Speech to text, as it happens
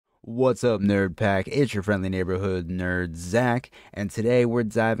What's up, Nerd Pack? It's your friendly neighborhood nerd, Zack, and today we're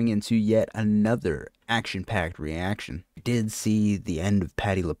diving into yet another action-packed reaction. We did see the end of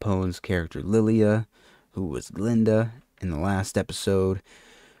Patti LuPone's character Lilia, who was Glinda, in the last episode,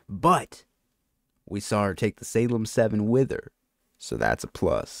 but we saw her take the Salem 7 with her, so that's a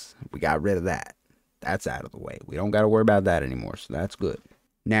plus. We got rid of that. That's out of the way. We don't got to worry about that anymore, so that's good.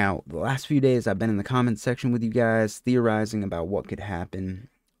 Now, the last few days I've been in the comments section with you guys theorizing about what could happen.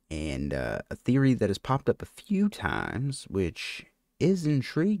 And a theory that has popped up a few times, which is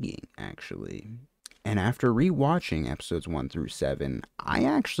intriguing, actually. And after rewatching episodes 1 through 7, I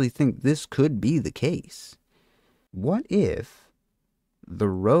actually think this could be the case. What if the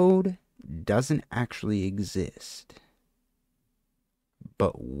road doesn't actually exist,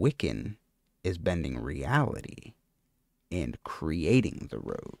 but Wiccan is bending reality and creating the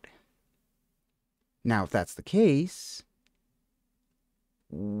road? Now, if that's the case,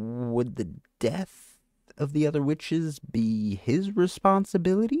 would the death of the other witches be his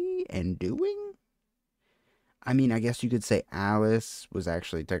responsibility and doing? I mean, I guess you could say Alice was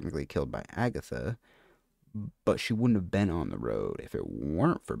actually technically killed by Agatha, but she wouldn't have been on the road if it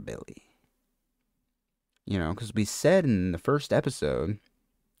weren't for Billy. You know, because we said in the first episode,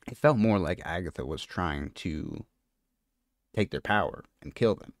 it felt more like Agatha was trying to take their power and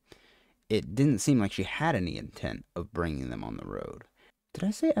kill them. It didn't seem like she had any intent of bringing them on the road. Did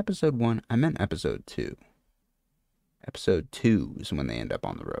I say episode 1? I meant episode 2. Episode 2 is when they end up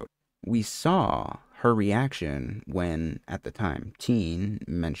on the road. We saw her reaction when, at the time, Teen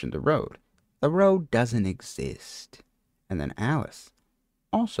mentioned the road. The road doesn't exist. And then Alice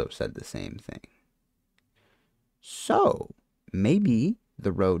also said the same thing. So, maybe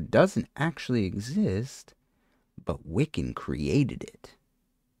the road doesn't actually exist, but Wiccan created it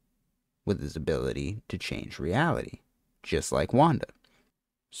with his ability to change reality, just like Wanda.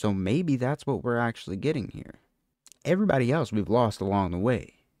 So maybe that's what we're actually getting here. Everybody else we've lost along the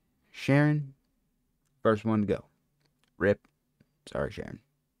way. Sharon, first one to go. Rip. Sorry, Sharon.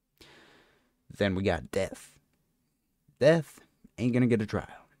 Then we got Death. Death ain't gonna get a trial.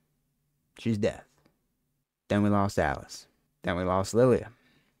 She's Death. Then we lost Alice. Then we lost Lilia.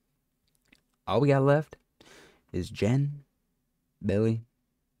 All we got left is Jen, Billy,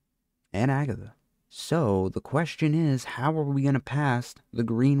 and Agatha. So, the question is, how are we going to pass the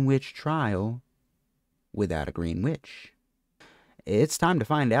Green Witch trial without a Green Witch? It's time to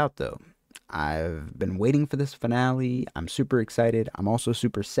find out, though. I've been waiting for this finale. I'm super excited. I'm also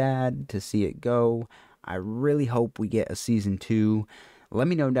super sad to see it go. I really hope we get a season 2. Let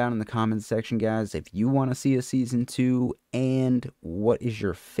me know down in the comments section, guys, if you want to see a season 2, and what is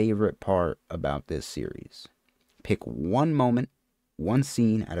your favorite part about this series. Pick one moment, one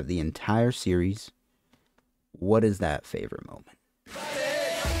scene out of the entire series. What is that favorite moment?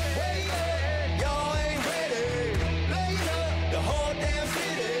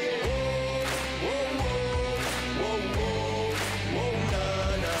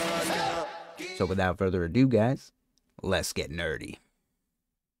 So without further ado, guys, let's get nerdy.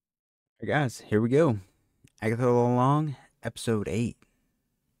 Alright, guys, here we go. Agatha All Along, episode 8.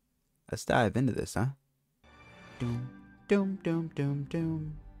 Let's dive into this, huh? Doom, doom, doom, doom,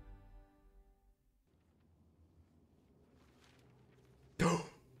 doom.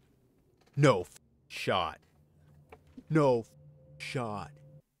 No shot. No shot.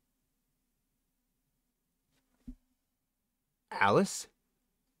 Alice?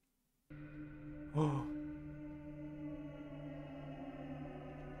 Oh.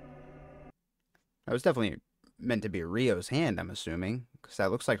 That was definitely meant to be Rio's hand, I'm assuming, because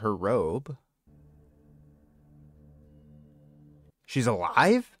that looks like her robe. She's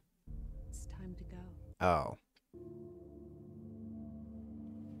alive? It's time to go. Oh.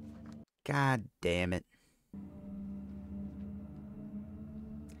 God damn it.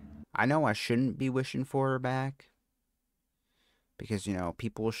 I know I shouldn't be wishing for her back. Because, you know,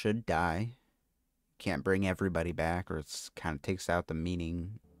 people should die. Can't bring everybody back, or it's kind of takes out the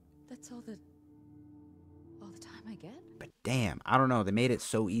meaning. That's all the time I get? But damn, I don't know. They made it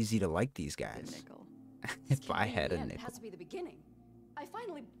so easy to like these guys. A nickel. If I had a It nickel. has to be the beginning. I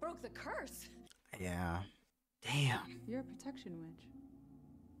finally broke the curse. Yeah. Damn. You're a protection witch.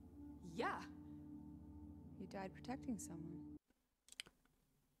 Yeah. You died protecting someone.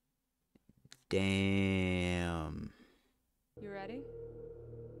 Damn. You ready?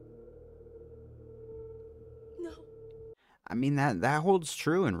 No. I mean, that holds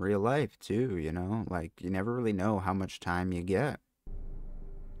true in real life, too, you know? Like, you never really know how much time you get.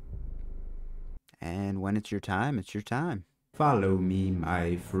 And when it's your time, it's your time. Follow me,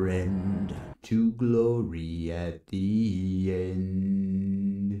 my friend, to glory at the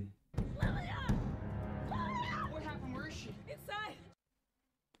end.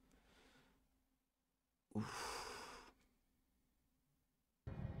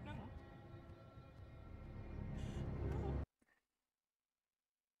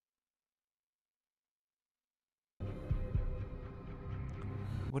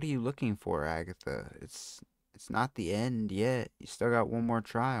 What are you looking for, Agatha? It's not the end yet. You still got one more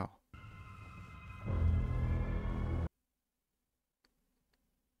trial.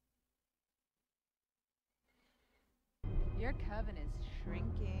 Your coven is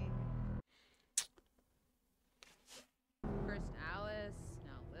shrinking. First Alice,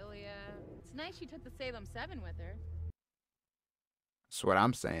 now Lilia. It's nice she took the Salem 7 with her. That's what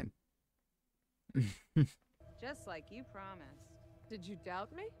I'm saying. Just like you promised. Did you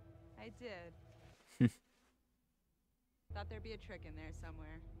doubt me? I did. Thought there'd be a trick in there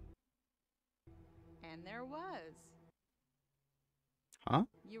somewhere. And there was. Huh?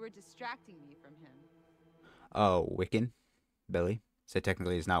 You were distracting me from him. Oh, Wiccan? Billy? So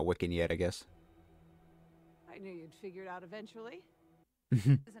technically he's not Wiccan yet, I guess. I knew you'd figure it out eventually. This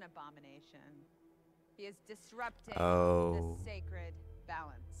is an abomination. He is disrupting Oh. the sacred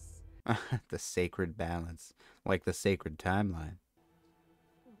balance. The sacred balance. Like the sacred timeline.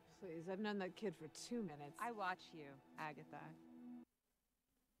 Oh, please, I've known that kid for 2 minutes. I watch you, Agatha.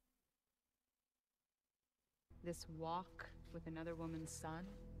 This walk with another woman's son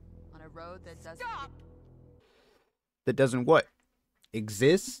on a road that doesn't... Stop! That doesn't what?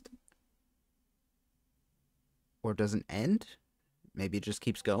 Exist? Or doesn't end? Maybe it just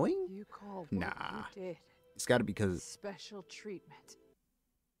keeps going? You call what Nah. you did It's gotta be because... special treatment.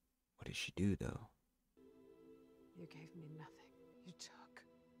 What did she do, though? You gave me nothing. You took.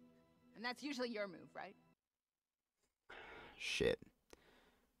 And that's usually your move, right? Shit.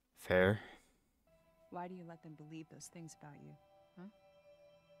 Fair. Why do you let them believe those things about you? Huh?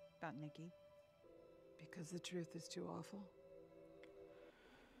 About Nikki? Because the truth is too awful.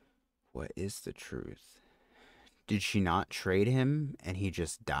 What is the truth? Did she not trade him and he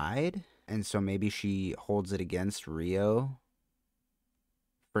just died? And so maybe she holds it against Rio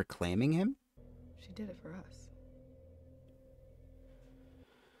for claiming him? She did it for us.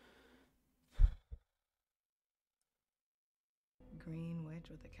 Green Witch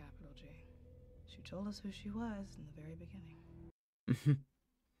with a capital G. She told us who she was in the very beginning.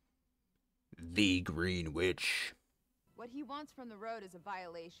 The Green Witch. What he wants from the road is a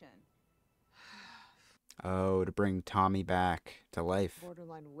violation. Oh, to bring Tommy back to life.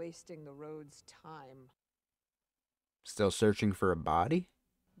 Borderline wasting the road's time. Still searching for a body?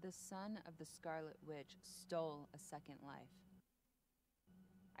 The son of the Scarlet Witch stole a second life.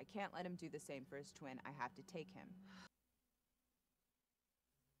 I can't let him do the same for his twin. I have to take him.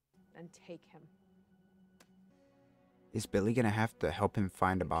 And take him. Is Billy gonna have to help him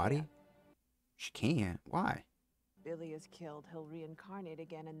find a body? She can't. Why? Billy is killed. He'll reincarnate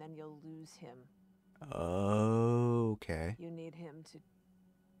again, and then you'll lose him. Oh, okay. You need him to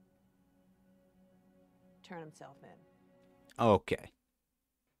turn himself in. Okay.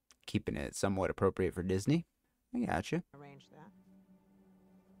 Keeping it somewhat appropriate for Disney. I gotcha. Arrange that.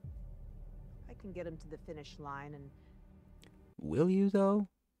 I can get him to the finish line and... Will you, though?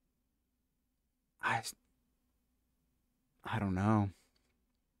 I don't know.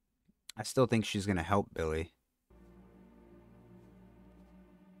 I still think she's gonna help Billy.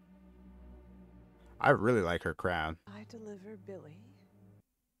 I really like her crown. I deliver Billy.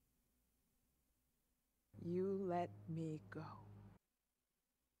 You let me go.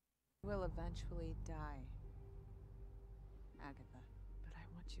 Will eventually die, Agatha. But I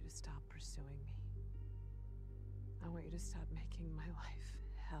want you to stop pursuing me. I want you to stop making my life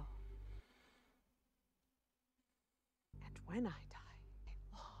hell. And when I die,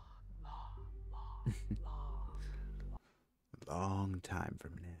 Long time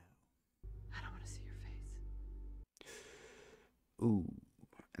from now. I don't want to see your face. Ooh.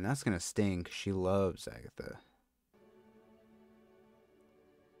 And that's gonna sting 'cause she loves Agatha.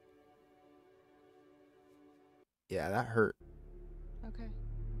 Yeah, that hurt. Okay.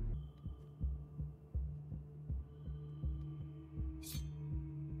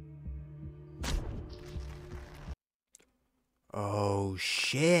 Oh,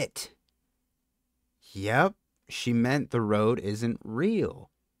 shit. Yep. She meant the road isn't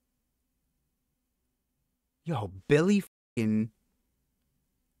real. Yo, Billy fucking...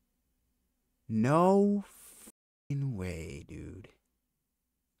 No fucking way, dude.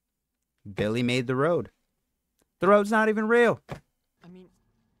 Billy made the road. The road's not even real. I mean,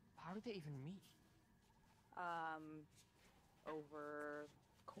 how did they even meet? Over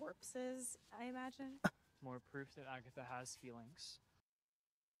corpses, I imagine. More proof that Agatha has feelings.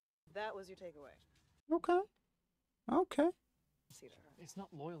 That was your takeaway. Okay. Okay. See to her. It's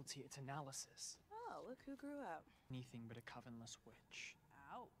not loyalty, it's analysis. Oh, look who grew up. Anything but a covenless witch.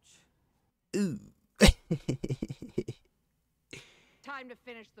 Ouch. Ooh. Time to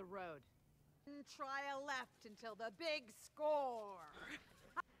finish the road. Try a left until the big score.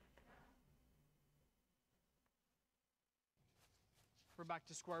 we're back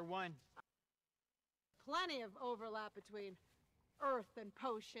to square one. Plenty of overlap between Earth and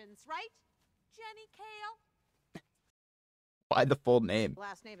potions, right? Jenny Kale? Why the full name?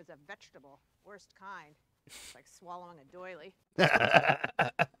 Last name is a vegetable. Worst kind. It's like swallowing a doily. Get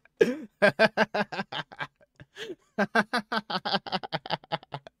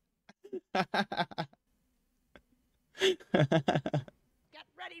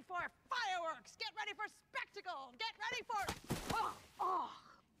ready for fireworks! Get ready for spectacle! Get ready for...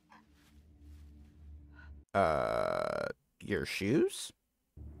 Your shoes?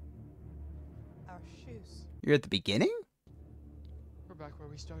 Our shoes. You're at the beginning? We're back where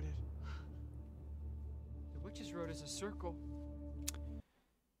we started. The Witch's Road is a circle.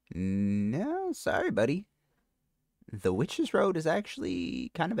 No, sorry, buddy. The Witch's Road is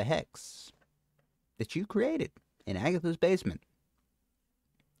actually kind of a hex that you created in Agatha's basement.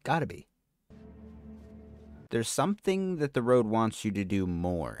 Gotta be. There's something that the road wants you to do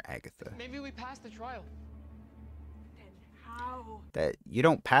more, Agatha. Maybe we passed the trial. And how? That you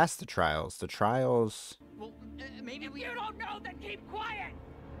don't pass the trials. The trials... Well, maybe If we... you don't know, then keep quiet!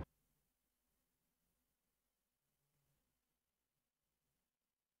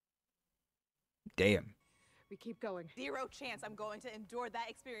 Damn. We keep going. Zero chance I'm going to endure that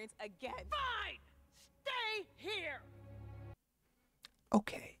experience again. Fine! Stay here!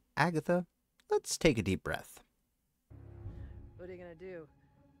 Okay, Agatha, let's take a deep breath. What are you gonna do?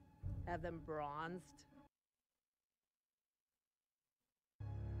 Have them bronzed?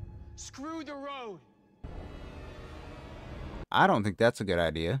 Screw the road! I don't think that's a good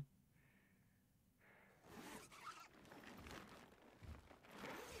idea.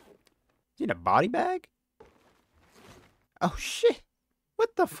 Is he in a body bag? Oh shit!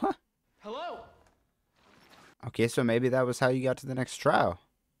 What the fuck? Hello? Okay, so maybe that was how you got to the next trial.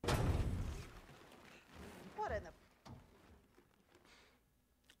 What in the...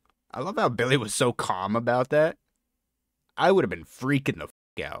 I love how Billy was so calm about that. I would have been freaking the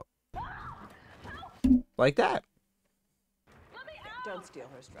fuck out. Like that. Don't steal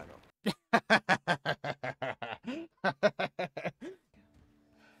her struggle. We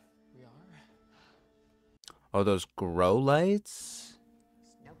are? Oh, those grow lights?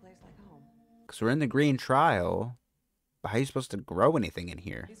 There's no place like home. Because we're in the green trial. But how are you supposed to grow anything in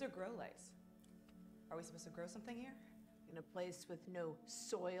here? These are grow lights. Are we supposed to grow something here? In a place with no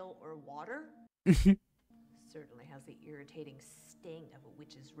soil or water? Certainly has the irritating sting of a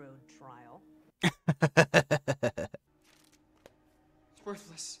Witch's Road trial. It's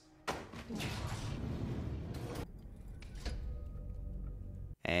worthless.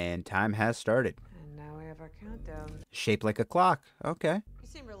 And time has started. And now we have our countdown. Shaped like a clock. Okay. You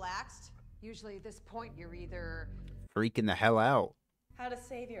seem relaxed. Usually at this point, you're either... Freaking the hell out. How to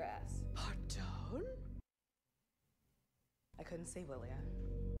save your ass. Pardon? I couldn't save Lilia.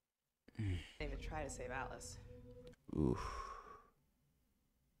 I didn't even try to save Alice. Oof.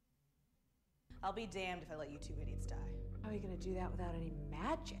 I'll be damned if I let you two idiots die. How are you gonna do that without any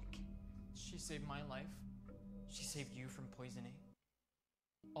magic? She saved my life. She saved you from poisoning.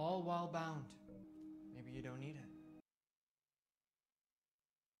 All while bound. Maybe you don't need it.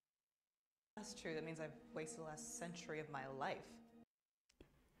 That's true. That means I've wasted the last century of my life.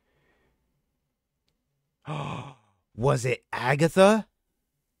 Was it Agatha?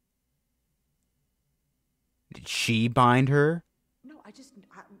 Did she bind her? No, I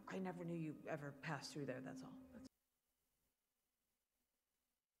never knew you ever passed through there, that's all.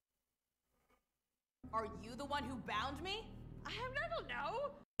 Are you the one who bound me? I don't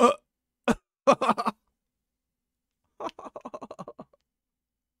know.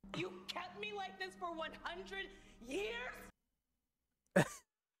 You kept me like this for 100 years?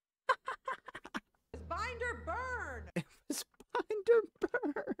 Binder burn! It's binder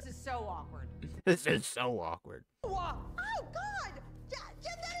burn. This is so awkward. This is so awkward. Oh, God! That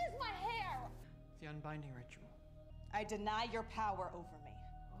is my hair! The unbinding ritual. I deny your power over me.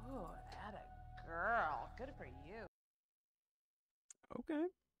 Oh, atta girl. Good for you. Okay.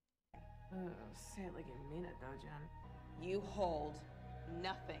 Say it like you mean it, though, Jen. You hold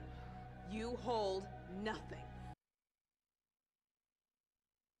nothing. You hold nothing.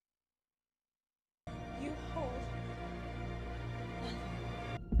 You hold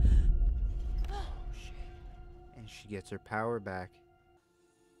And she gets her power back.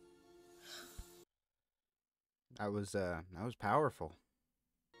 That was powerful.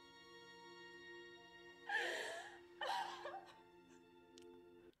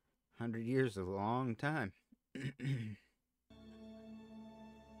 100 years is a long time. And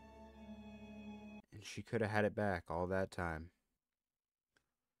she could have had it back all that time.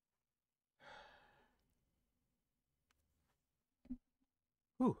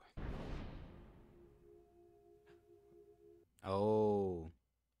 Whew. Oh.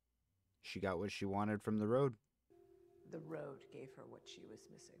 She got what she wanted from the road. The road gave her what she was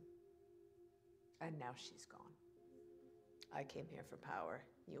missing. And now she's gone. I came here for power.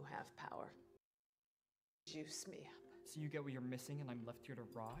 You have power. Juice me up. So you get what you're missing and I'm left here to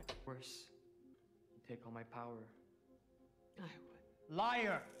rot? Worse, you take all my power. I would.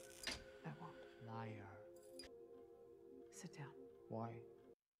 Liar! I won't. Liar. Sit down. Why?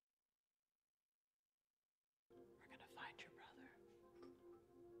 We're gonna find your brother.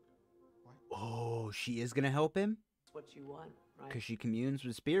 What? Oh, she is gonna help him? It's what you want, right? Because she communes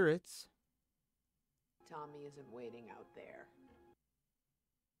with spirits. Tommy isn't waiting out there.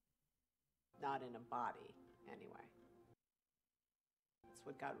 Not in a body, anyway. That's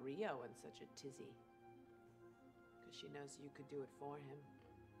what got Rio in such a tizzy. Because she knows you could do it for him.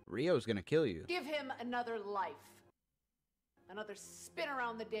 Rio's gonna kill you. Give him another life. Another spin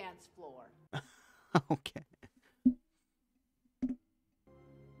around the dance floor. Okay.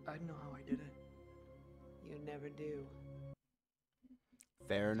 I know how I did it. You never do.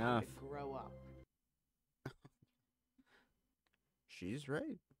 Fair Time enough. to grow up. She's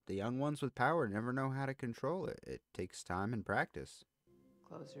right. The young ones with power never know how to control it. It takes time and practice.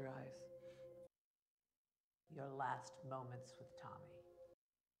 Close your eyes. Your last moments with Tommy.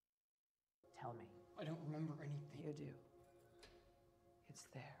 Tell me. I don't remember anything. You do. It's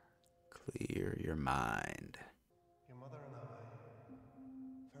there. Clear your mind. Your mother and I,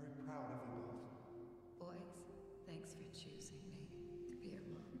 very proud of you both. Boys, thanks for choosing me to be your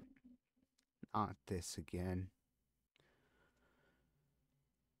mom. Not this again.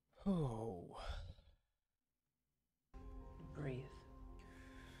 Oh. Breathe.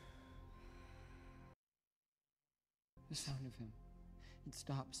 The sound of him. It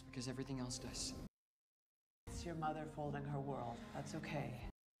stops because everything else does. It's your mother folding her world. That's okay.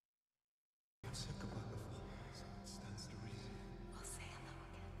 I've said goodbye before, so it stands to reason. We'll say hello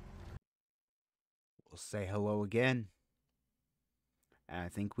again. We'll say hello again. And I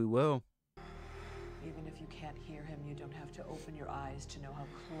think we will. Even if you can't hear him, you don't have to open your eyes to know how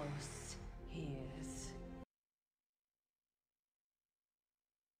close he is.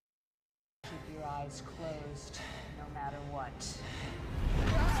 Keep your eyes closed, no matter what.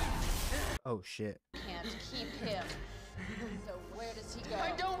 Oh, shit. Can't keep him. So where does he go?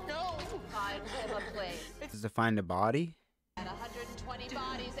 I don't know! Find him a place. Is to find a body? At 120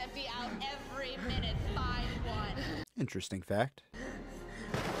 bodies and be out every minute. Find one. Interesting fact.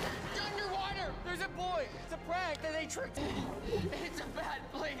 Underwater! There's a boy! It's a prank that they tricked me! It's a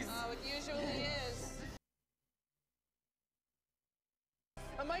bad place! Oh, it usually is.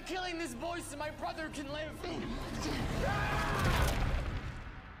 Am I killing this boy so my brother can live?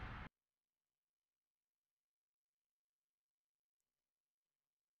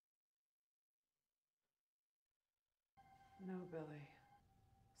 No, Billy.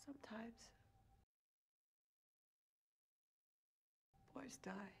 Sometimes boys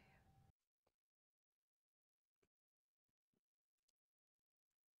die.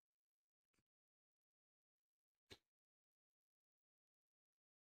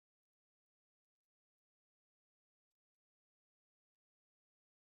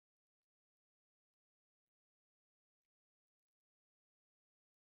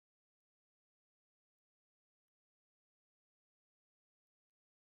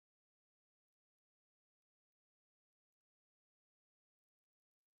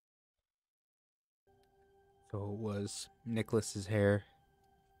 So it was Nicholas's hair.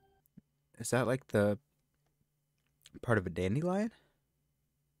 Is that like the part of a dandelion?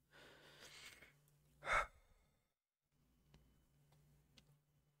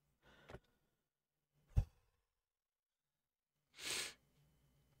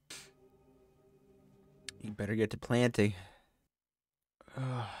 You better get to planting.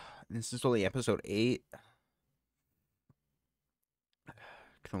 This is only episode 8. I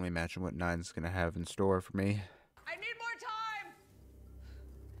can only imagine what 9's gonna have in store for me. I need more time!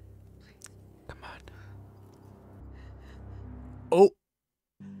 Come on. Oh!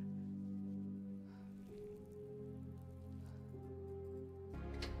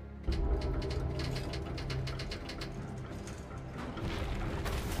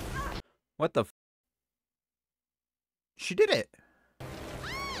 What the f? She did it! I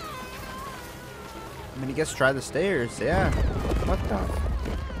mean, I guess try the stairs, yeah. What the?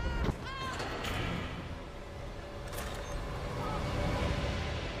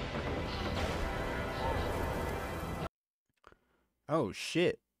 Oh,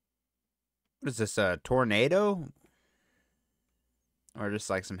 shit. What is this, a tornado? Or just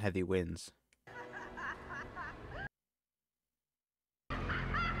like some heavy winds?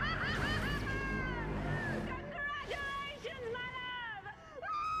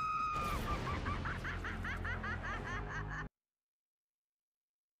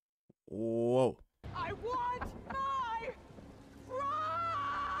 Whoa. I want my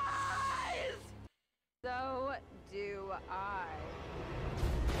prize! So do I.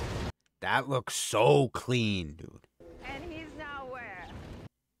 That looks so clean, dude. And he's now where?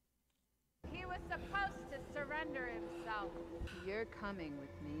 He was supposed to surrender himself. You're coming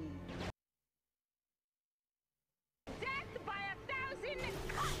with me. Death by 1,000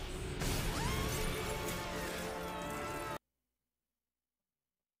 cuts!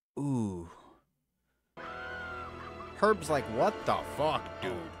 Ooh. Herb's like, what the fuck,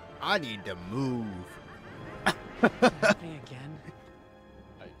 dude? I need to move. Me again?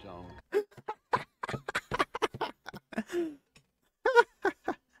 I don't.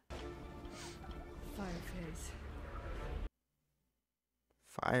 Fire phase.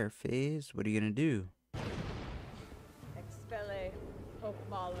 Fire phase? What are you gonna do? Expelle hoc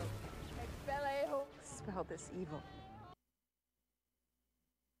malum. Expelle hoc. Spell this evil.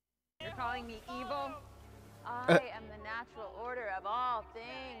 You're calling me evil? I am the natural order of all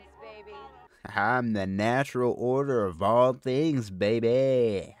things, baby. I'm the natural order of all things,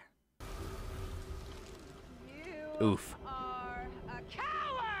 baby. You Oof. are a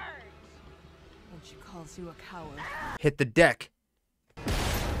coward! When she calls you a coward. Hit the deck.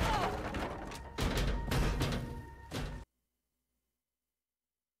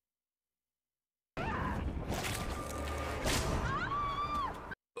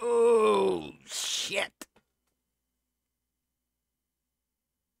 Oh, shit.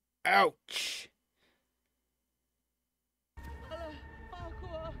 Ouch.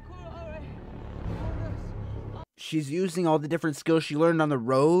 She's using all the different skills she learned on the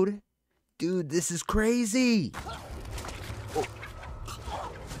road? Dude, this is crazy. Oh.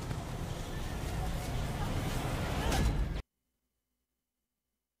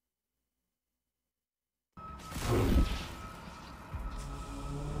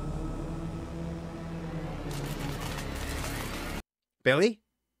 Billy?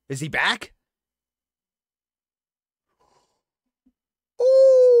 Is he back?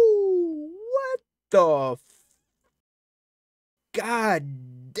 Ooh, what the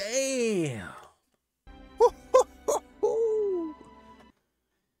God damn. You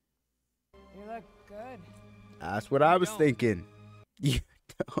look good. That's what I was thinking. You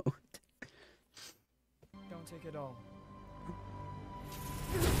don't. Don't take it all.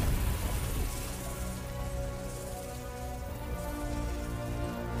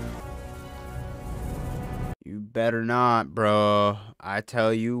 You better not, bro. I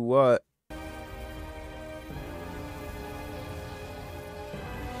tell you what.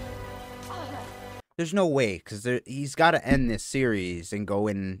 There's no way, because he's got to end this series and go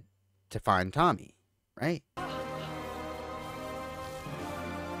in to find Tommy, right?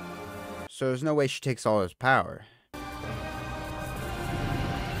 So there's no way she takes all his power.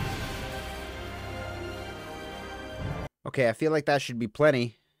 Okay, I feel like that should be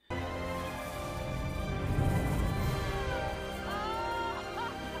plenty.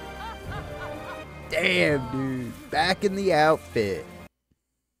 Damn, dude. Back in the outfit.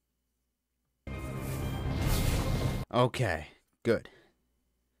 Okay, good.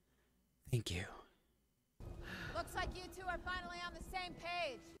 Thank you. Looks like you two are finally on the same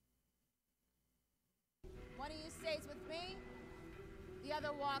page. One of you stays with me, the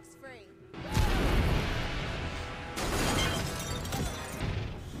other walks free.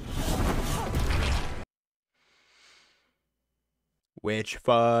 Witch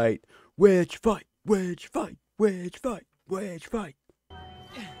fight. Witch fight. Witch fight. Witch fight. Witch fight.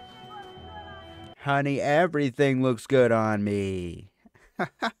 Honey, everything looks good on me.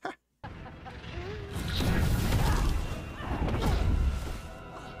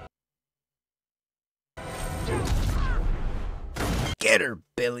 Get her,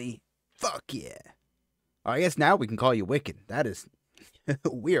 Billy. Fuck yeah. I guess now we can call you Wiccan. That is...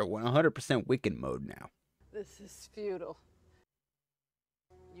 we are 100% Wiccan mode now. This is futile.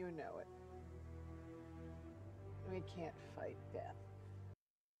 You know it. We can't fight death.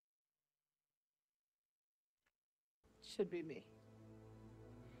 Should be me.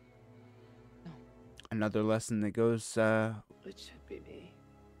 Another lesson that goes, It should be me.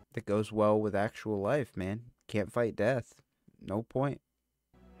 that goes well with actual life, man. Can't fight death. No point.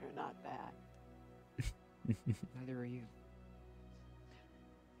 You're not bad. Neither are you.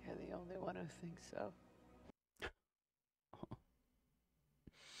 You're the only one who thinks so.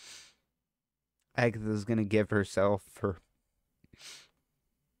 Agatha's gonna give herself for...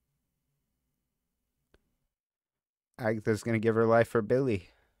 Agatha's gonna give her life for Billy.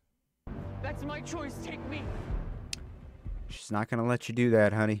 That's my choice. Take me. She's not gonna let you do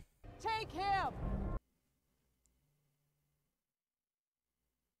that, honey. Take him!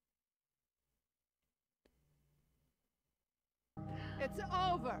 It's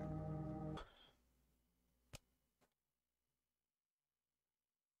over.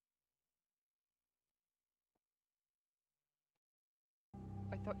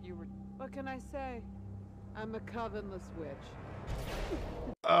 I thought you were... What can I say? I'm a covenless witch.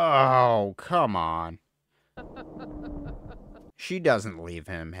 Oh, come on. She doesn't leave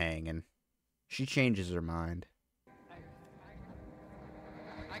him hanging. She changes her mind.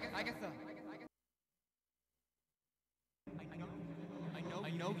 Agatha. I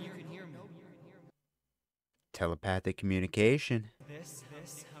know you can hear me. Telepathic communication. This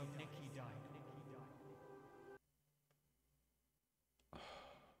how Nikki died.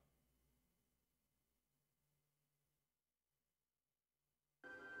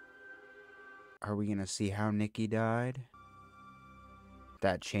 Are we gonna see how Nikki died?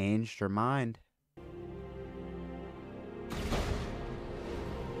 That changed her mind.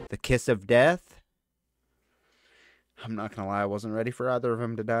 The kiss of death? I'm not gonna lie, I wasn't ready for either of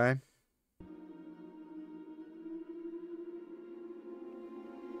them to die.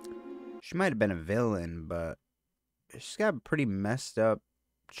 She might have been a villain, but she's got a pretty messed up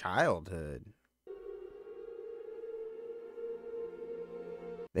childhood.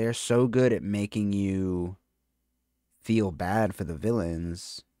 They're so good at making you feel bad for the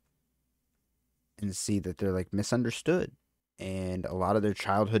villains and see that they're like misunderstood. And a lot of their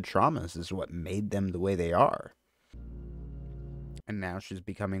childhood traumas is what made them the way they are. And now she's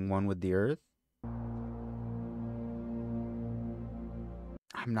becoming one with the earth.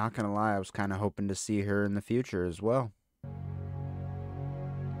 I'm not gonna lie, I was kind of hoping to see her in the future as well.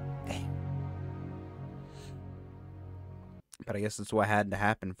 But I guess that's what had to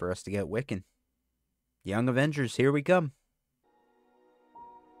happen for us to get Wiccan. Young Avengers, here we come.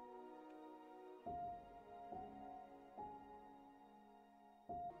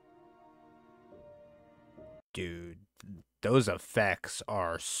 Dude, those effects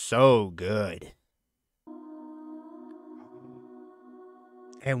are so good.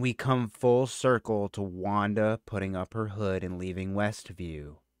 And we come full circle to Wanda putting up her hood and leaving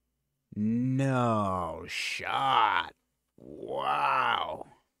Westview. No shot. Wow.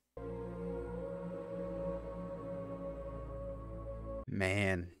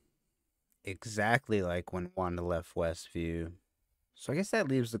 Man, exactly like when Wanda left Westview. So I guess that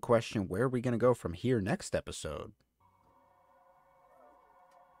leaves the question, where are we going to go from here next episode?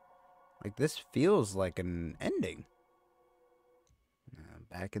 Like, this feels like an ending.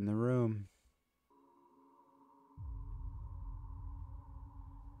 Back in the room.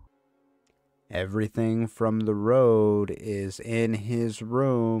 Everything from the road is in his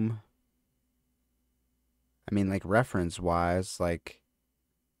room. I mean, like, reference-wise, like,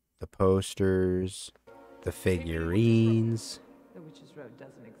 the posters, the figurines. The Witch's Road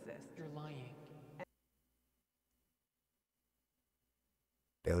doesn't exist. You're lying.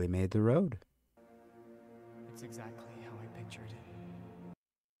 Billy made the road. It's exactly how I pictured it.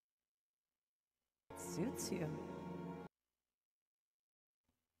 Suits you.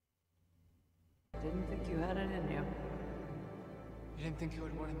 Didn't think you had it in you. You didn't think you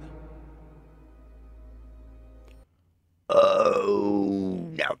would warn them? Oh,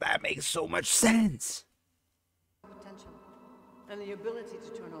 now that makes so much sense. Potential, and the ability to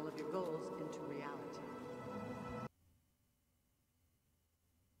turn all of your goals into reality.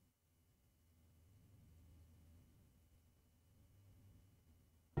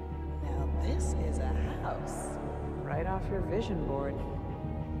 Now this is a house. Right off your vision board.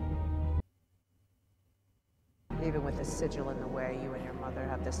 Even with the sigil in the way, you and your mother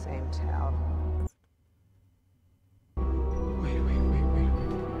have the same tell. Wait.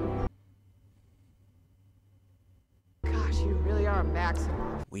 Gosh, you really are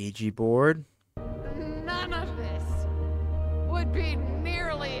Maximoff. Ouija board. None of this would be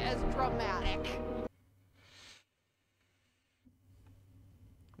nearly as dramatic.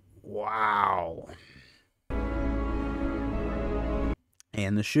 Wow.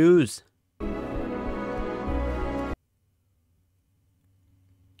 And the shoes.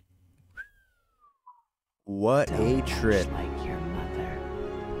 What a trip. Like your mother.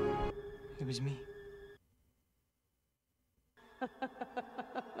 It was me.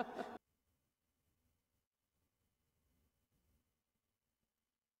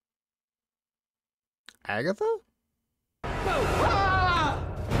 Agatha?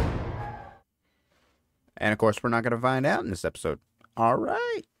 And of course, we're not going to find out in this episode. All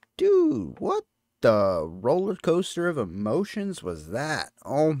right, dude, what the roller coaster of emotions was that?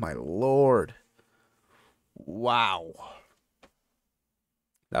 Oh my lord. Wow.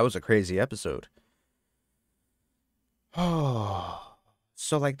 That was a crazy episode. Oh,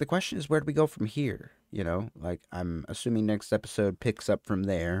 So, like, the question is, where do we go from here? You know, like, I'm assuming next episode picks up from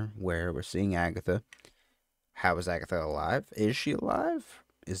there, where we're seeing Agatha. How is Agatha alive? Is she alive?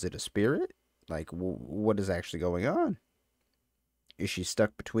 Is it a spirit? Like, what is actually going on? Is she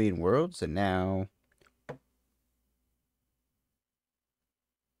stuck between worlds and now...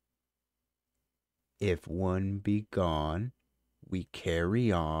 If one be gone, we carry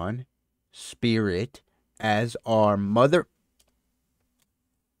on. Spirit as our mother...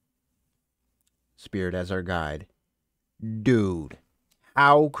 Spirit as our guide. Dude,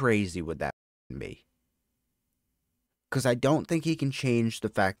 how crazy would that be? Because I don't think he can change the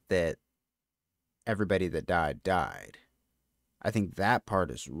fact that everybody that died, died. I think that part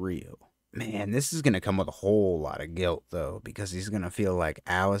is real. Man, this is going to come with a whole lot of guilt, though, because he's going to feel like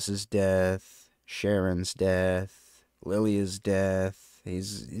Alice's death, Sharon's death, Lilia's death.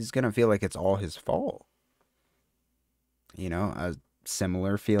 He's going to feel like it's all his fault. You know, a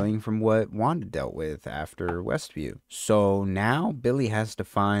similar feeling from what Wanda dealt with after Westview. So now Billy has to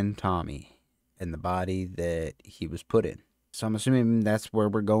find Tommy in the body that he was put in. So I'm assuming that's where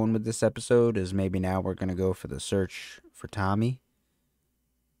we're going with this episode, is maybe now we're going to go for the search for Tommy.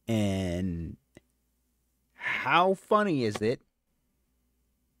 And how funny is it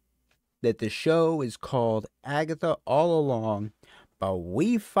that the show is called Agatha All Along, but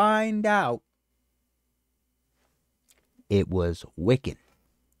we find out it was Wiccan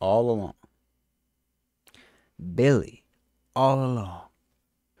all along. Billy all along.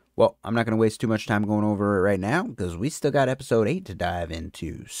 Well, I'm not going to waste too much time going over it right now, because we still got episode 8 to dive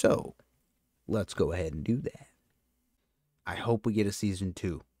into. So, let's go ahead and do that. I hope we get a season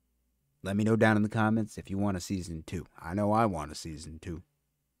 2. Let me know down in the comments if you want a season 2. I know I want a season 2.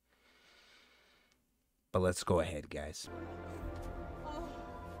 But let's go ahead, guys.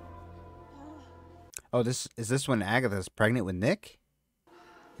 Oh, is this when Agatha's pregnant with Nick?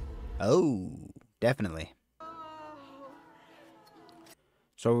 Oh, definitely.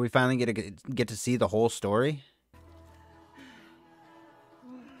 So are we finally get to see the whole story?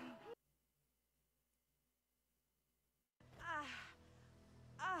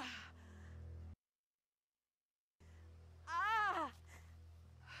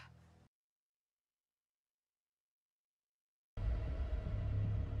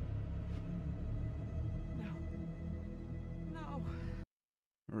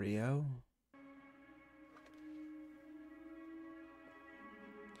 Rio?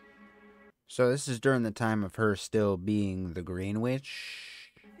 So this is during the time of her still being the Green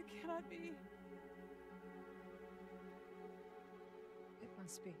Witch? It cannot be. It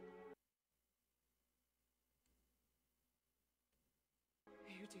must be.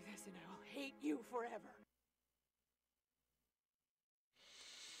 You do this and I will hate you forever.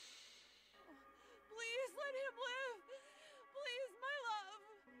 Please let him live. Please, my love.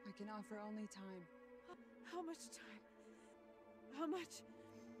 I can offer only time. How much time? How much?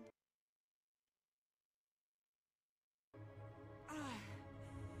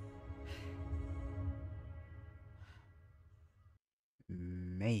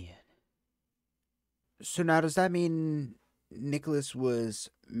 Man. So now does that mean Nicholas was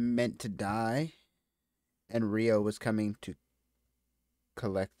meant to die and Rio was coming to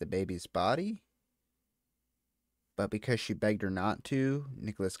collect the baby's body? But because she begged her not to,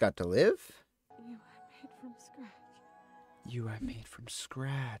 Nicholas got to live? You I made from scratch. You I made from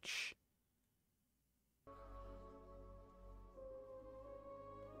scratch.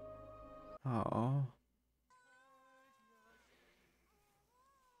 Oh.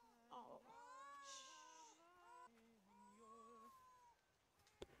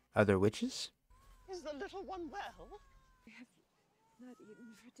 Other witches? Is the little one well? I have not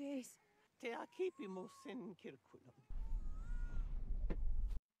eaten for days. Te akipimos in kirkulum.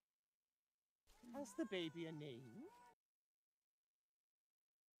 Has the baby a name?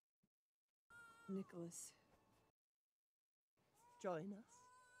 Nicholas. Join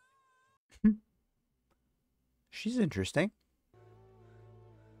us. She's interesting.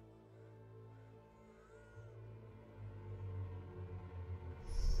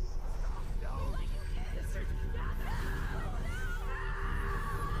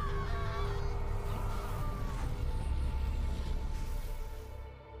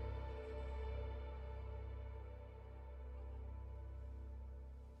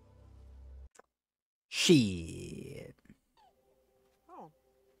 Shit. Oh,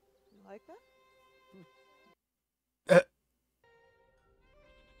 you like that?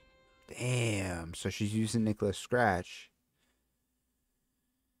 Damn. So she's using Nicholas Scratch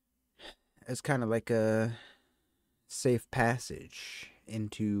as kind of like a safe passage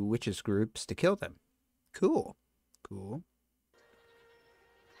into witches groups to kill them. Cool. Cool.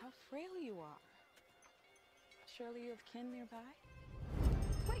 surely you have kin nearby?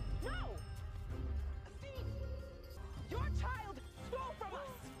 Wait, no! A thief! Your child stole from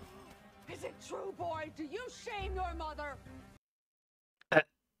us! Is it true, boy? Do you shame your mother?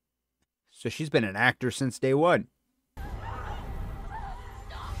 So she's been an actor since day one.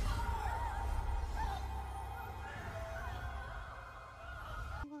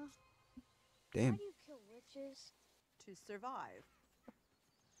 Damn. Why do you kill witches? To survive.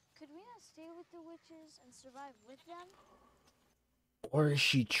 Could we not stay with the witches and survive with them? Or is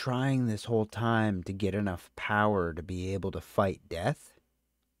she trying this whole time to get enough power to be able to fight death?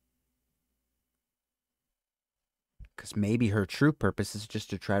 Because maybe her true purpose is just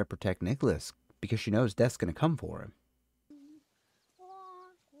to try to protect Nicholas, because she knows death's going to come for him.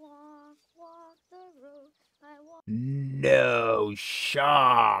 Walk, walk, walk the road. I walk. No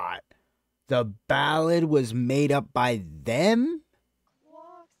shot. The ballad was made up by them?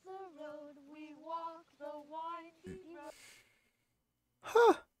 Walk the road, we walk the winding road.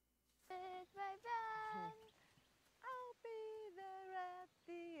 Huh. With my band, I'll be there at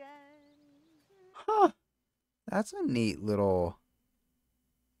the end. Huh. That's a neat little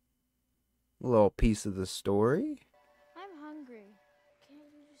piece of the story. I'm hungry.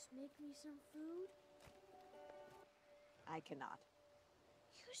 Can't you just make me some food? I cannot.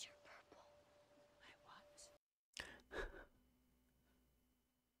 Use your purple. My what?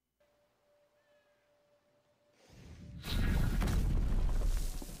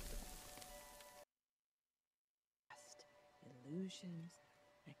 Illusions.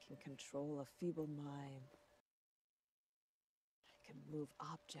 I can control a feeble mind. I can move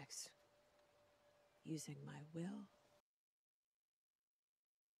objects using my will.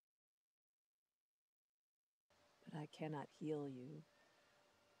 But I cannot heal you.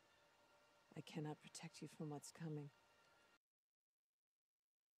 I cannot protect you from what's coming.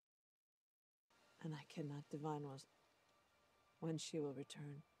 And I cannot divine when she will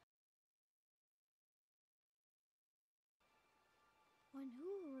return. When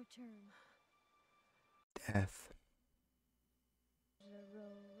who will return? Death. The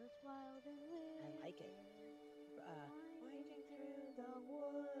road is wild and weird. I like it. Winding through the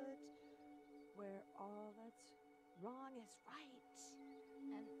woods, where all that's wrong is right,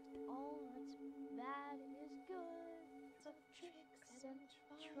 And all that's bad is good. Of tricks and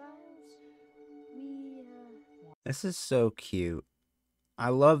trials. This is so cute. I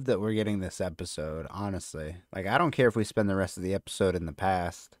love that we're getting this episode, honestly. Like, I don't care if we spend the rest of the episode in the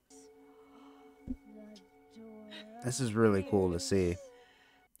past. This is really cool to see.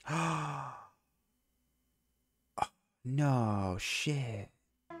 Oh, no, shit.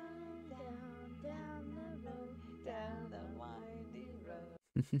 down the winding road.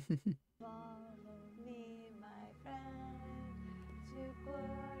 Follow me, my friend, to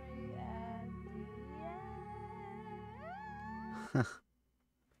glory at the end.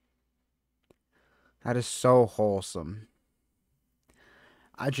 That is so wholesome.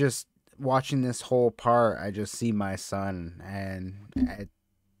 Watching this whole part, I just see my son, and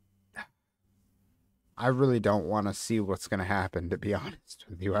I really don't want to see what's going to happen, to be honest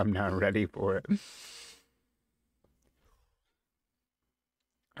with you. I'm not ready for it.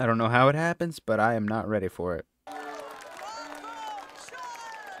 I don't know how it happens, but I am not ready for it.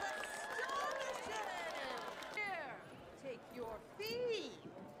 Take your fee,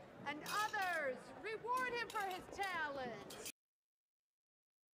 and others reward him for his talent.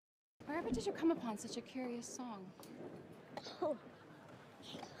 Wherever did you come upon such a curious song? Oh,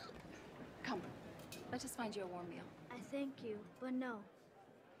 Come, let us find you a warm meal. I thank you, but no.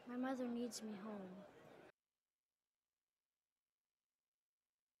 My mother needs me home.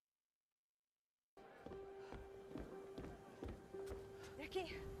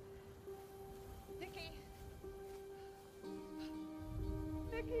 Nikki. Nikki.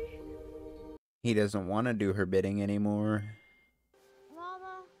 Nikki. He doesn't want to do her bidding anymore.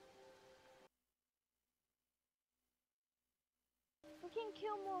 Mama. We can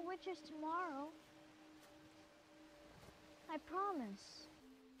kill more witches tomorrow. I promise.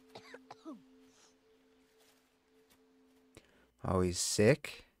 Oh, he's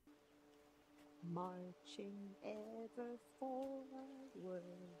sick? Marching ever forward,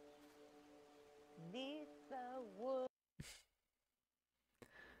 neath the wood.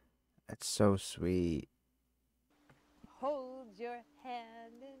 That's so sweet. Hold your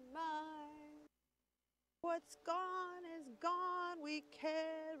hand in mine. What's gone is gone, we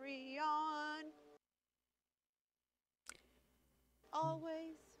carry on.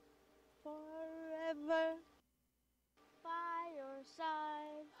 Always, forever. By your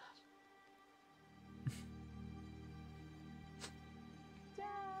side.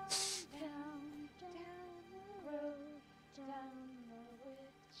 Down, down, down the road.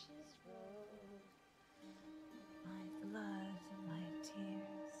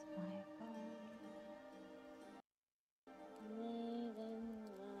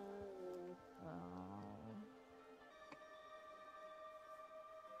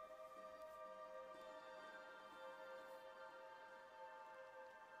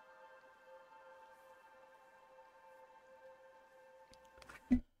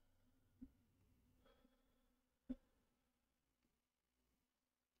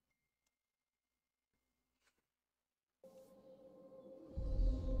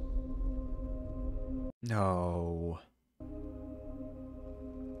 No.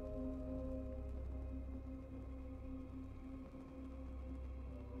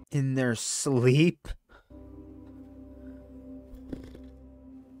 In their sleep?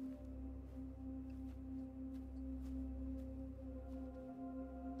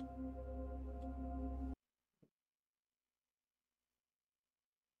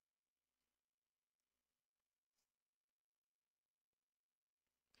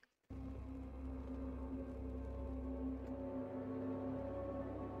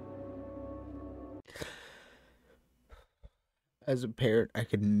 As a parent, I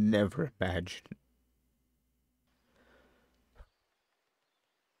could never imagine.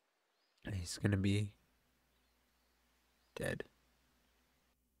 He's gonna be dead.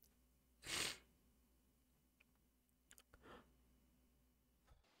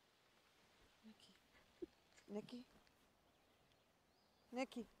 Nikki?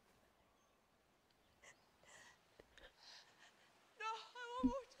 Nikki? No, I want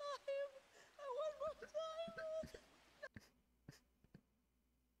more time. I want more time.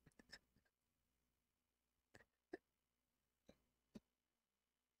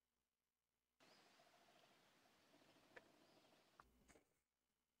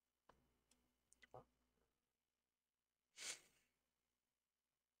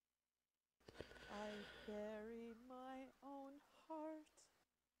 I bury my own heart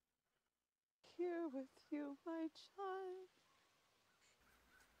here with you, my child.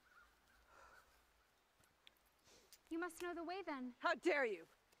 You must know the way then. How dare you?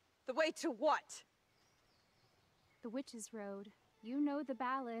 The way to what? The Witch's Road. You know the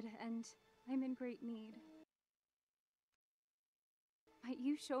ballad, and I'm in great need. Might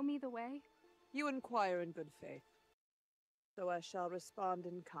you show me the way? You inquire in good faith, so I shall respond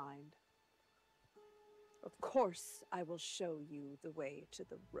in kind. Of course, I will show you the way to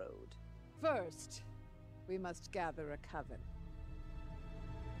the road. First, we must gather a coven.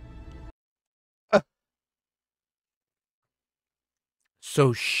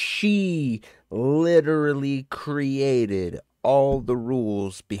 So she literally created all the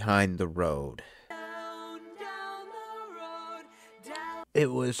rules behind the road.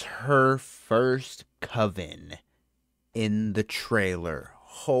 It was her first coven in the trailer.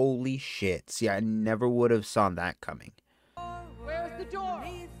 Holy shit. See, I never would have saw that coming. Where's the door?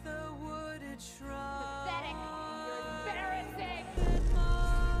 Pathetic. You're embarrassing.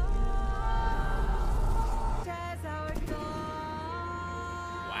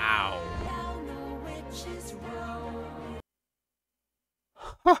 Wow.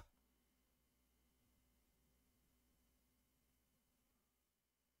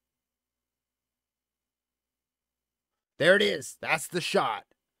 There it is. That's the shot.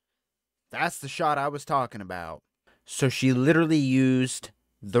 That's the shot I was talking about. So she literally used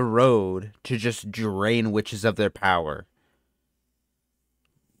the road to just drain witches of their power.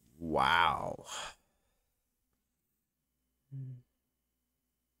 Wow.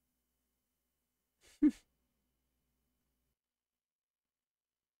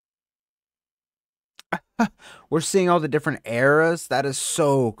 We're seeing all the different eras. That is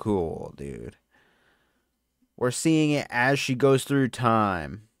so cool, dude. We're seeing it as she goes through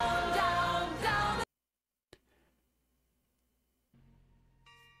time. Are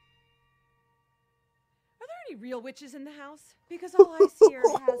there any real witches in the house? Because all I see here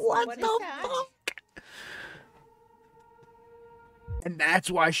has What the fuck? And that's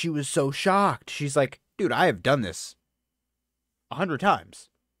why she was so shocked. She's like, dude, I have done this 100 times.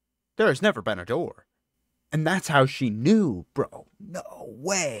 There has never been a door. And that's how she knew, bro. No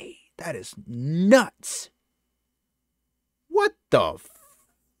way. That is nuts. What the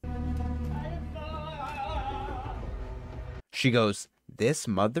She goes, this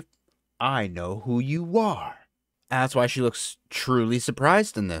mother... I know who you are. That's why she looks truly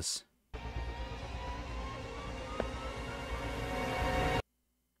surprised in this.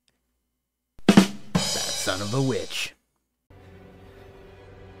 That son of a witch.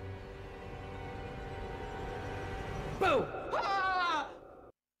 Boo!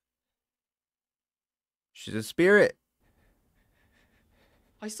 She's a spirit.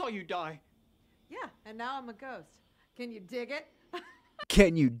 I saw you die. Yeah, and now I'm a ghost. Can you dig it?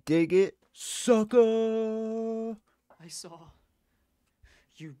 Can you dig it, sucker? I saw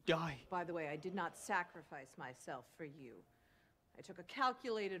you die. By the way, I did not sacrifice myself for you. I took a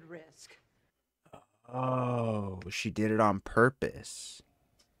calculated risk. Oh, she did it on purpose.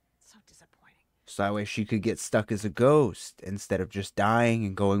 So disappointing. So that way she could get stuck as a ghost instead of just dying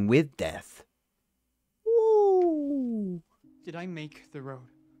and going with death. Woo! Did I make the road?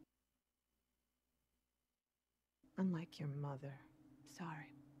 Unlike your mother.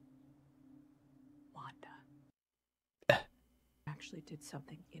 Sorry. Why? Wanda. Actually did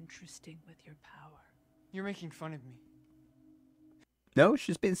something interesting with your power. You're making fun of me. No,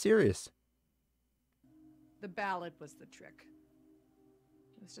 she's being serious. The ballad was the trick.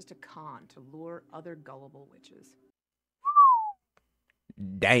 It was just a con to lure other gullible witches.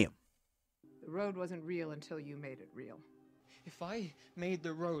 Damn. The road wasn't real until you made it real. If I made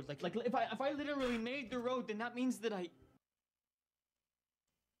the road, if I literally made the road, then that means that I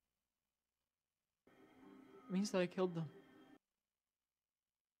killed them.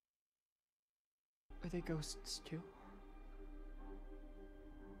 Are they ghosts too?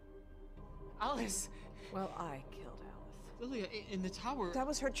 Alice! Well, I killed Alice. Lilia, in the tower. That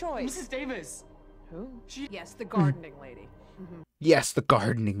was her choice. Mrs. Davis! Who? Yes, the gardening lady. Yes, the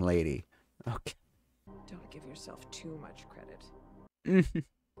gardening lady. Okay. Don't give yourself too much credit. Mhm. If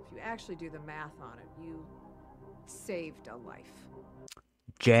you actually do the math on it, you saved a life.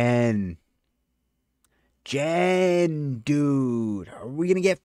 Jen, dude. Are we gonna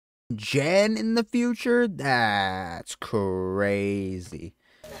get Jen in the future? That's crazy.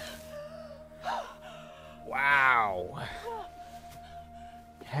 Wow.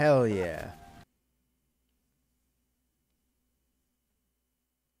 Hell yeah.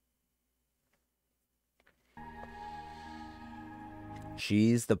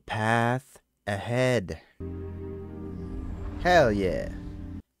 She's the path ahead. Hell yeah.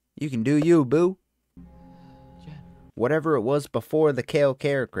 You can do you, boo. Jen. Whatever it was before the kale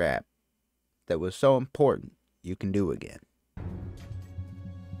carrot crap that was so important, you can do again.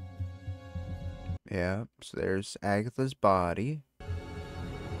 Yeah, so there's Agatha's body.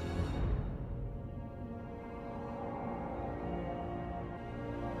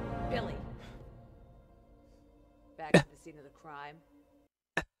 Billy. Back at the scene of the crime.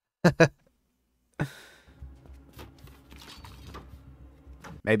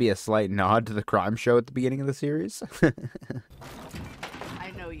 Maybe a slight nod to the crime show at the beginning of the series.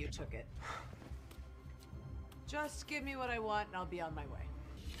 I know you took it. Just give me what I want and I'll be on my way.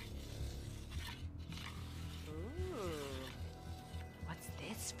 Ooh. What's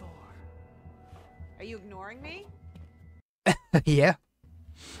this for? Are you ignoring me? Yeah.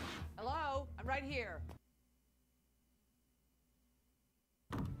 Hello? I'm right here.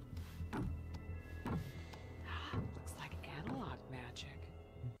 Looks like analog magic.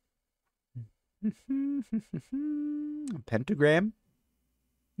 A pentagram?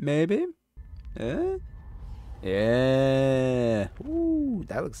 Maybe? Yeah. Ooh,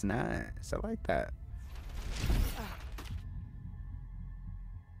 that looks nice. I like that.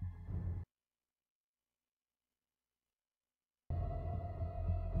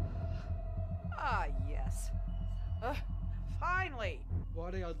 Ah, yes. Finally!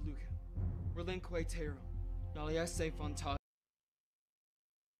 Wade ad Luca. Relinque terram. Naliasse fantas.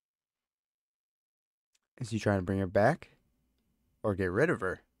 Is he trying to bring her back? Or get rid of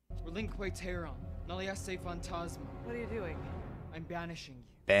her? Relinque terram. Naliasse phantasma. What are you doing? I'm banishing you.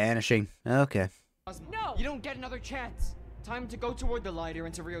 Banishing. Okay. No! You don't get another chance. Time to go toward the lighter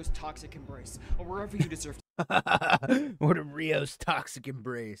into Rio's toxic embrace, or wherever you deserve to. What a Rio's toxic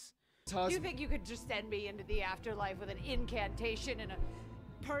embrace. You think you could just send me into the afterlife with an incantation and a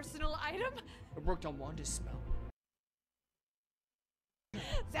personal item? It worked on Wanda's spell.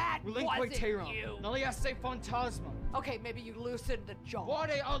 That wasn't you! Naliasse phantasma. Okay, maybe you loosened the jaw.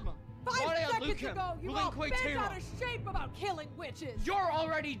 Wade alma. 5 seconds ago, you all bent out of shape about killing witches! You're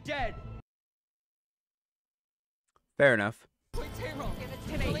already dead! Fair enough. Give it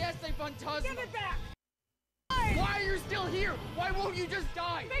to me! Naliasse phantasma. Give it back! Why are you still here? Why won't you just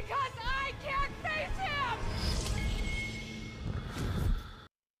die? Because I can't face him!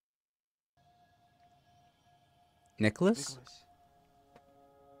 Nicholas?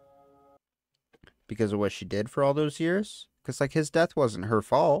 Because of what she did for all those years? Because, like, his death wasn't her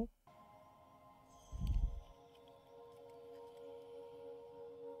fault.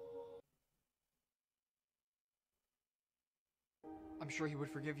 I'm sure he would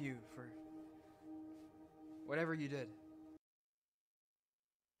forgive you for whatever you did.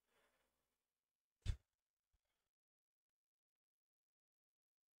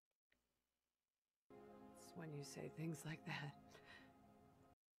 It's when you say things like that.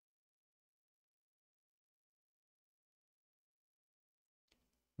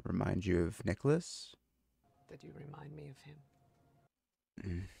 Remind you of Nicholas? That you remind me of him.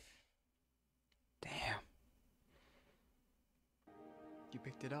 Damn. You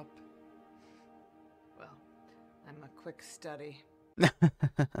picked it up. Well, I'm a quick study. Maybe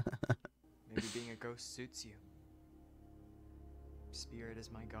being a ghost suits you. Spirit is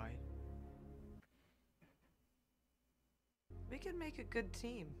my guide. We can make a good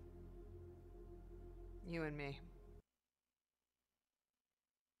team. You and me.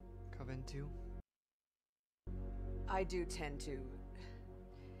 Coven 2? I do tend to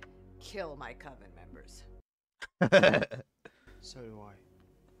kill my coven members. So do I.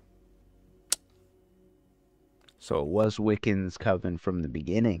 So it was Wiccan's coven from the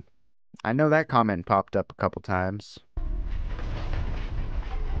beginning. I know that comment popped up a couple times.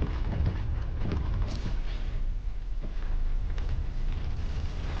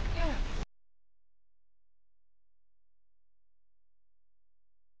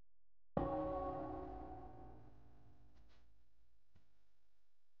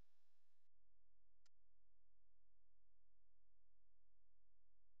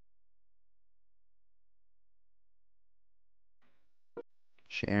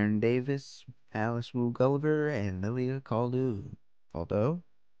 Sharon Davis, Alice Wu Gulliver, and Lilia Caldo. Caldo?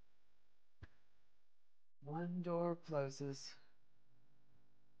 One door closes.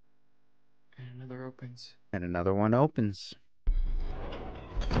 And another opens. And another one opens.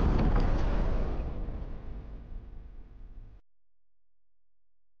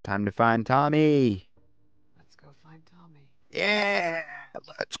 Time to find Tommy. Let's go find Tommy. Yeah,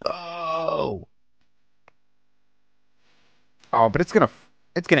 let's go. Oh, but it's gonna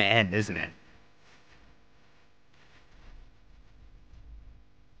end, isn't it?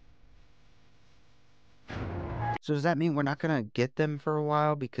 So does that mean we're not gonna get them for a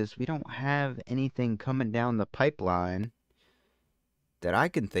while because we don't have anything coming down the pipeline that I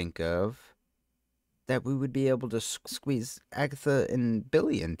can think of that we would be able to squeeze Agatha and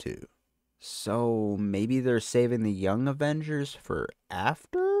Billy into? So maybe they're saving the Young Avengers for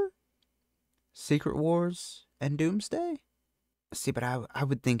after Secret Wars and Doomsday? See, but I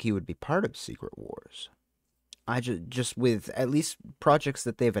would think he would be part of Secret Wars. I just with at least projects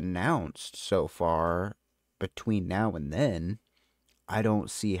that they've announced so far between now and then, I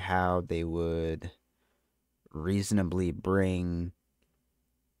don't see how they would reasonably bring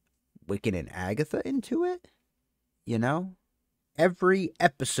Wiccan and Agatha into it, you know? Every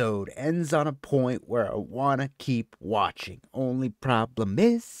episode ends on a point where I want to keep watching. Only problem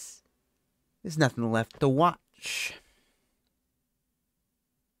is, there's nothing left to watch.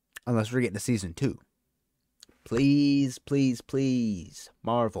 Unless we're getting to season 2. Please, please, please,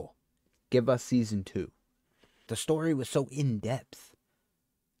 Marvel, give us season 2. The story was so in-depth.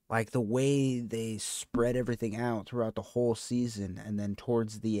 Like the way they spread everything out throughout the whole season, and then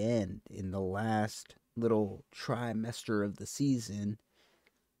towards the end, in the last little trimester of the season,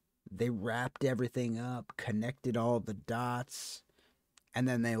 they wrapped everything up, connected all the dots, and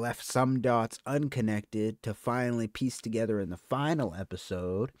then they left some dots unconnected to finally piece together in the final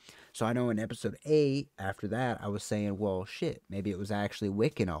episode. So I know in episode 8, after that, I was saying, well, shit, maybe it was actually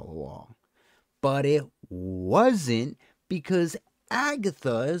Wiccan all along. But it wasn't, because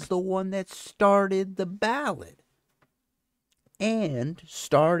Agatha is the one that started the ballad and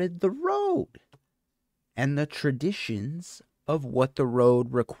started the road and the traditions of what the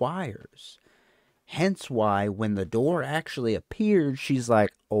road requires. Hence why when the door actually appeared, she's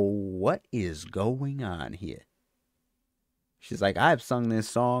like, oh, what is going on here? She's like, I've sung this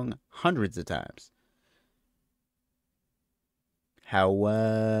song hundreds of times.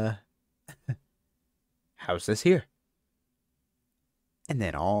 How's this here? And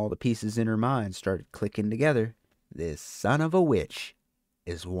then all the pieces in her mind started clicking together. This son of a witch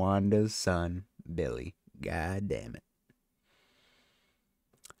is Wanda's son, Billy. God damn it.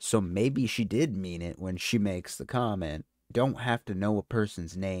 So maybe she did mean it when she makes the comment, don't have to know a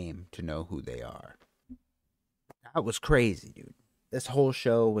person's name to know who they are. That was crazy, dude. This whole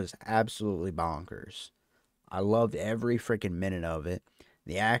show was absolutely bonkers. I loved every freaking minute of it.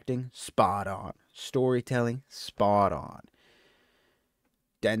 The acting, spot on. Storytelling, spot on.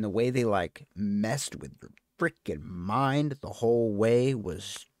 And the way they, like, messed with your freaking mind the whole way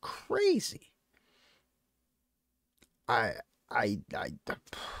was crazy. I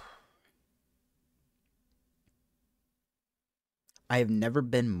have never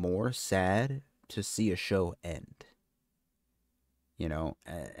been more sad to see a show end. You know,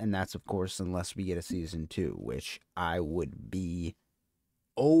 and that's, of course, unless we get a season 2, which I would be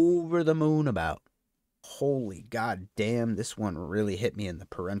over the moon about. Holy goddamn, this one really hit me in the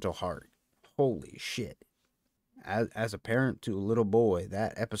parental heart. Holy shit. As a parent to a little boy,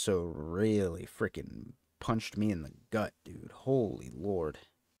 that episode really freaking punched me in the gut, dude. Holy Lord.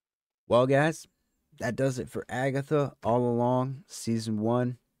 Well, guys, that does it for Agatha All Along, Season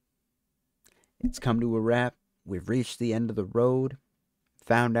 1. It's come to a wrap. We've reached the end of the road.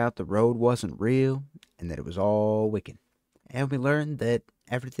 Found out the road wasn't real, and that it was all Wiccan. And we learned that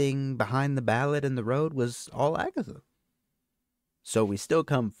everything behind the ballad and the road was all Agatha. So we still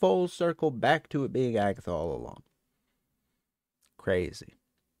come full circle back to it being Agatha All Along. Crazy.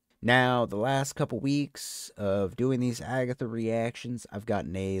 Now, the last couple weeks of doing these Agatha reactions, I've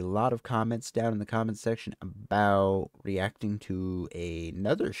gotten a lot of comments down in the comment section about reacting to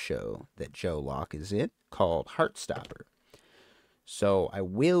another show that Joe Locke is in called Heartstopper. So I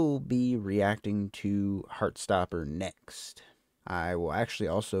will be reacting to Heartstopper next. I will actually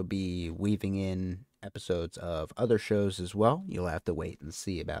also be weaving in episodes of other shows as well. You'll have to wait and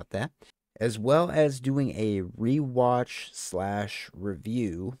see about that. As well as doing a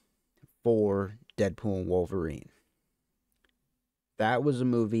rewatch/review for Deadpool and Wolverine. That was a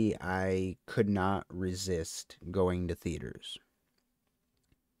movie I could not resist going to theaters.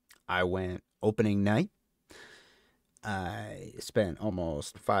 I went opening night. I spent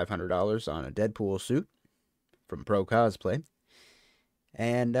almost $500 on a Deadpool suit from Pro Cosplay.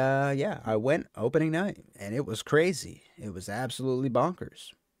 And yeah, I went opening night, and it was crazy. It was absolutely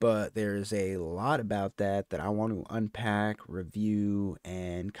bonkers. But there's a lot about that I want to unpack, review,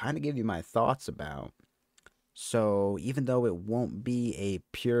 and kind of give you my thoughts about. So even though it won't be a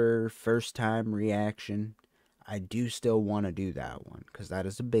pure first-time reaction, I do still want to do that one, because that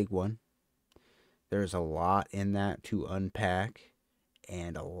is a big one. There's a lot in that to unpack,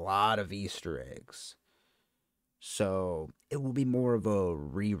 and a lot of Easter eggs. So it will be more of a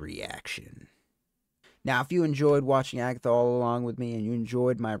re-reaction. Now, if you enjoyed watching Agatha All Along with me and you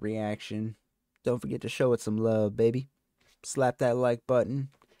enjoyed my reaction, don't forget to show it some love, baby. Slap that like button.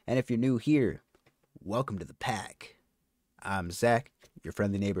 And if you're new here, welcome to the pack. I'm Zack, your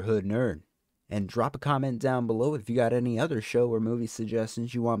friendly neighborhood nerd. And drop a comment down below if you got any other show or movie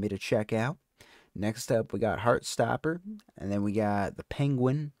suggestions you want me to check out. Next up, we got Heartstopper, and then we got The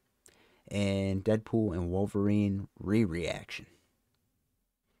Penguin and Deadpool and Wolverine re-reaction.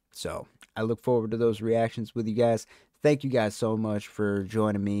 So, I look forward to those reactions with you guys. Thank you guys so much for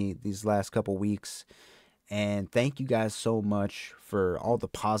joining me these last couple weeks. And thank you guys so much for all the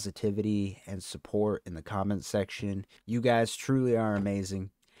positivity and support in the comment section. You guys truly are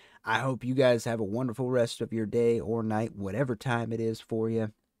amazing. I hope you guys have a wonderful rest of your day or night, whatever time it is for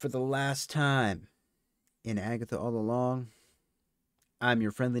you. For the last time in Agatha All Along, I'm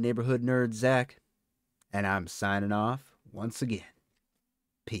your friendly neighborhood nerd, Zack. And I'm signing off once again.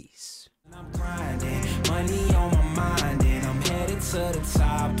 Peace. I'm grinding, money on my mind, and I'm headed to the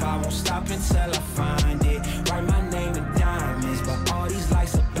top. I won't stop until I find it. Write my name in diamonds, but all these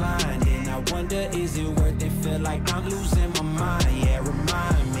lights are blinding. I wonder, is it worth it? Feel like I'm losing